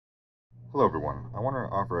Hello everyone, I want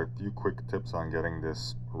to offer a few quick tips on getting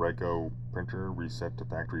this Ricoh printer reset to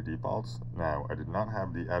factory defaults. Now, I did not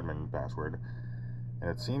have the admin password, and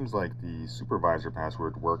it seems like the supervisor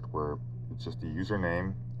password worked where it's just the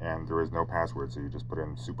username and there is no password, so you just put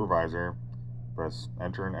in supervisor, press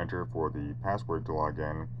enter and enter for the password to log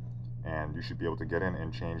in, and you should be able to get in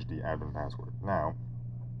and change the admin password. Now,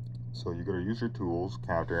 so you go to user tools,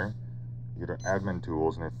 counter, you go to admin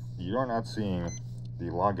tools, and if you are not seeing the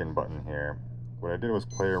login button here, what I did was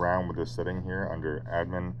play around with this setting here under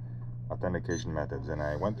admin authentication methods, and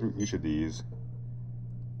I went through each of these.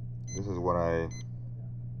 This is what I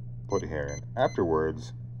put here, and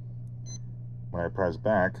afterwards, when I press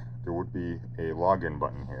back, there would be a login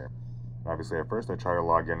button here. And obviously at first I tried to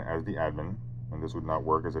log in as the admin, and this would not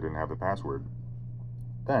work as I didn't have the password.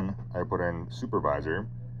 Then I put in supervisor,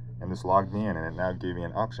 and this logged me in, and it now gave me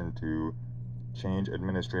an option to change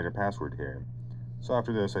administrator password here. So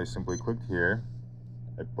after this, I simply clicked here,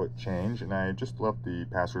 I put change, and I just left the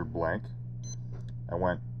password blank. I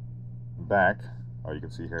went back, you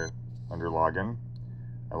can see here under login.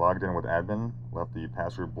 I logged in with admin, left the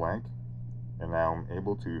password blank, and now I'm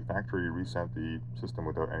able to factory reset the system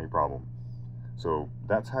without any problem. So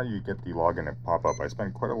that's how you get the login to pop up. I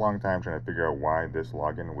spent quite a long time trying to figure out why this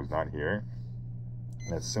login was not here,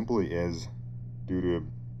 and it simply is due to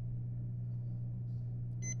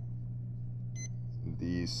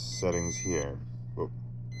these settings here. Whoop.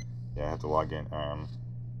 Yeah, I have to log in. I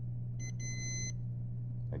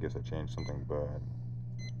guess I changed something, but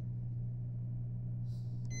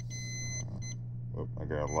I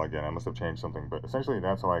gotta log in. I must have changed something, but essentially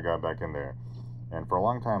that's how I got back in there. And for a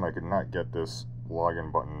long time, I could not get this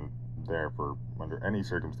login button there for under any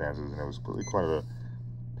circumstances, and it was really quite a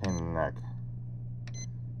pain in the neck.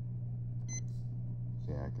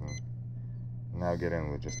 See, I can now get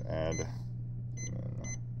in with just add.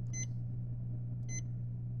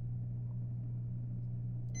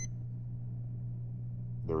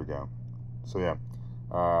 There we go. So yeah,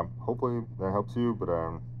 hopefully that helps you, but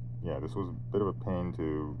yeah, this was a bit of a pain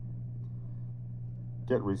to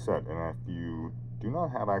get reset, and if you do not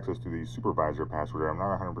have access to the supervisor password, I'm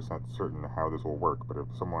not 100% certain how this will work, but if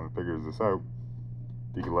someone figures this out,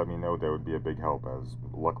 if you could let me know, that would be a big help, as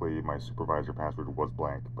luckily my supervisor password was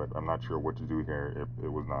blank, but I'm not sure what to do here if it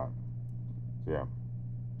was not. So yeah,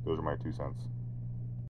 those are my 2 cents.